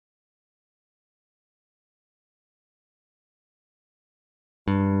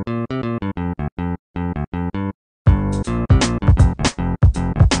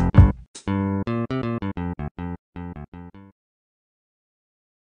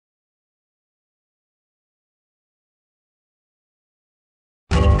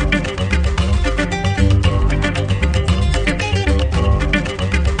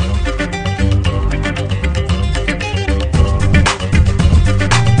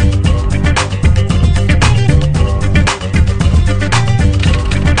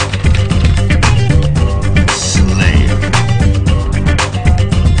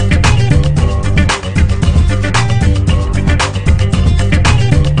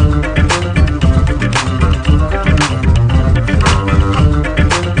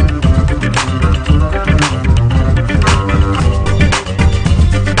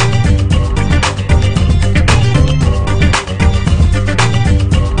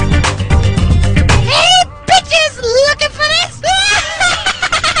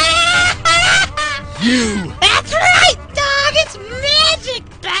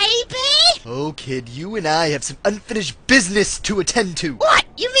and I have some unfinished business to attend to. What?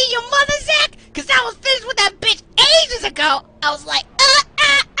 You mean your mother, Zach? Cause I was finished with that bitch ages ago. I was like,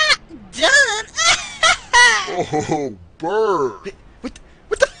 done. Oh, bird.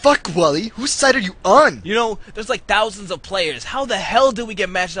 What the fuck, Wally? Whose side are you on? You know, there's like thousands of players. How the hell did we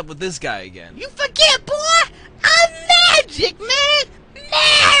get matched up with this guy again? You forget, boy. I'm magic, man.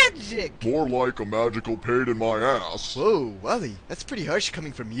 Magic. More like a magical pain in my ass. Whoa, Wally, that's pretty harsh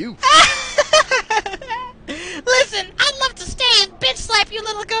coming from you. Listen, I'd love to stay and bitch slap you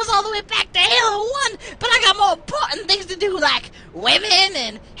little girls all the way back to Halo 1, but I got more important things to do, like women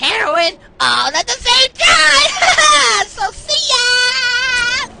and heroin all at the same time. So see ya.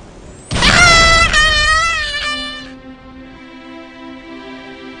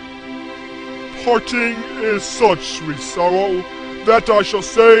 Parting is such sweet sorrow that I shall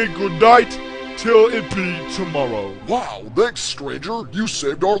say good night till it be tomorrow. Wow, thanks, stranger. You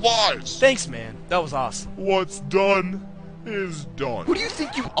saved our lives. Thanks, man. That was awesome. What's done is done. Who do you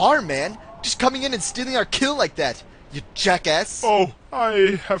think you are, man? Just coming in and stealing our kill like that, you jackass. Oh,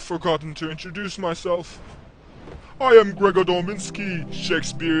 I have forgotten to introduce myself. I am Gregor Dominski,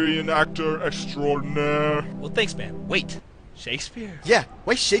 Shakespearean actor extraordinaire. Well, thanks, man. Wait. Shakespeare? Yeah,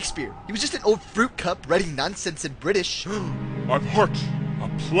 why Shakespeare? He was just an old fruit cup writing nonsense in British. I've heard a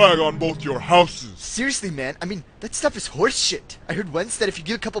plague on both your houses. Seriously, man, I mean, that stuff is horse shit. I heard once that if you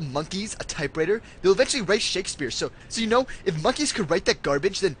give a couple monkeys a typewriter, they'll eventually write Shakespeare. So you know, if monkeys could write that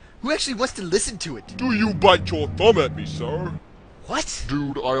garbage, then who actually wants to listen to it? Do you bite your thumb at me, sir? What?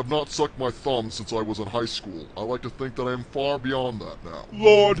 Dude, I have not sucked my thumb since I was in high school. I like to think that I am far beyond that now.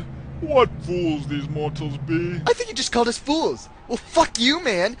 Lord, what fools these mortals be. I think you just called us fools. Well, fuck you,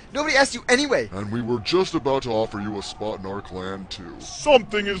 man. Nobody asked you anyway. And we were just about to offer you a spot in our clan, too.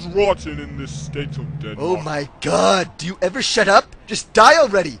 Something is rotten in this state of Denmark. Oh my god, do you ever shut up? Just die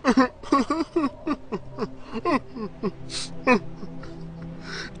already.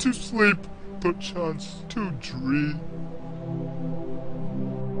 To sleep, perchance to dream.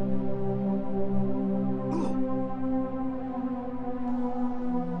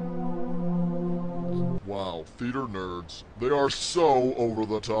 Wow, theater nerds. They are so over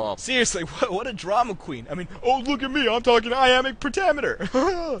the top. Seriously, what a drama queen. I mean, oh, look at me. I'm talking iambic pentameter.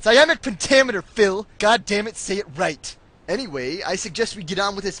 It's iambic pentameter, Phil. God damn it, say it right. Anyway, I suggest we get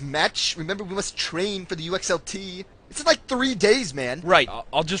on with this match. Remember, we must train for the UXLT. It's in like 3 days, man. Right.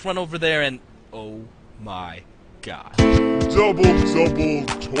 I'll just run over there and... Oh my god. Double,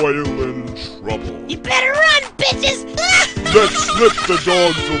 toil and trouble. You better run, bitches. Let's slip the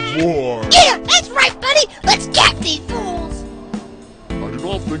dogs of war. Yeah, that's right, buddy. Let's get these fools. I do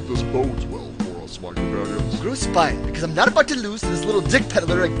not think this bodes well for us, my companions. Gross fine, because I'm not about to lose to this little dick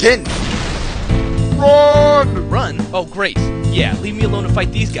peddler again. Run! Run? Oh, great. Yeah, leave me alone to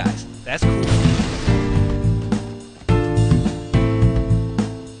fight these guys. That's cool.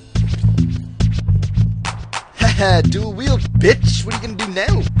 Haha, dual wield, bitch. What are you gonna do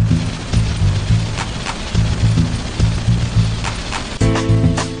now?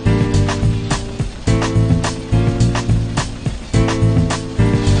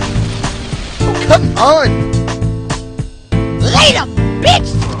 Oh, come on! Later, bitch.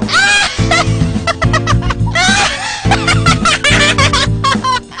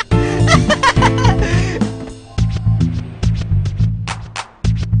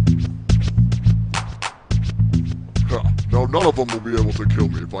 Now none of them will be able to kill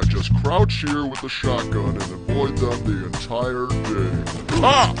me if I just crouch here with the shotgun and avoid them the entire day.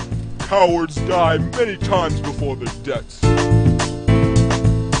 Ha! Cowards die many times before their deaths.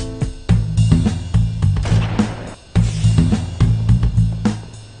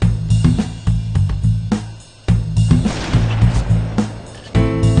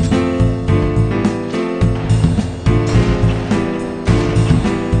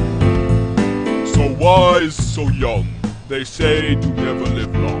 So wise, so young. They say to never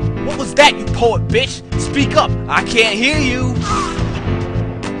live long. What was that, you poet bitch? Speak up. I can't hear you.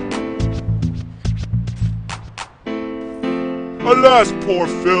 Alas, poor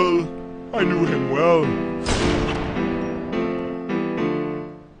Phil. I knew him well.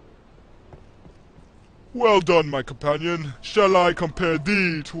 Well done, my companion. Shall I compare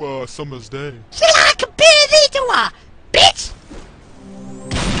thee to a summer's day? Shall I compare thee to a bitch?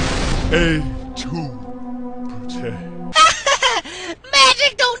 A two, brute.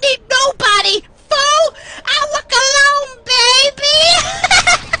 Magic don't need nobody, fool! I work alone, baby!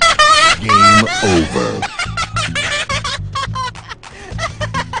 Game over.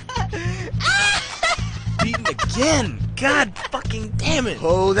 Beaten again. God fucking damn it.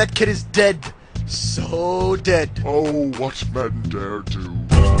 Oh, that kid is dead. So dead. Oh, what men dare do.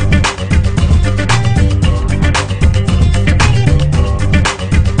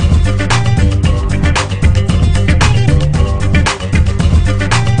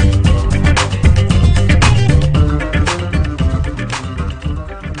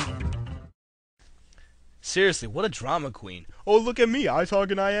 Seriously, what a drama queen. Oh, look at me. I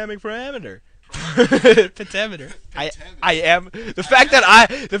talk in iambic parameter. Pentameter. I am the fact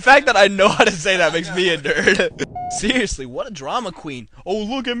that I know how to say that makes me a nerd. Seriously, what a drama queen. Oh,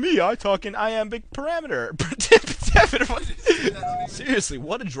 look at me. I talk in iambic parameter. Pentameter. Seriously,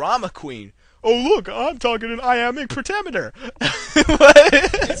 what a drama queen. Oh, look, I'm talking in iambic pentameter.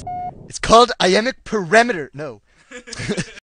 What? It's called iambic parameter. No.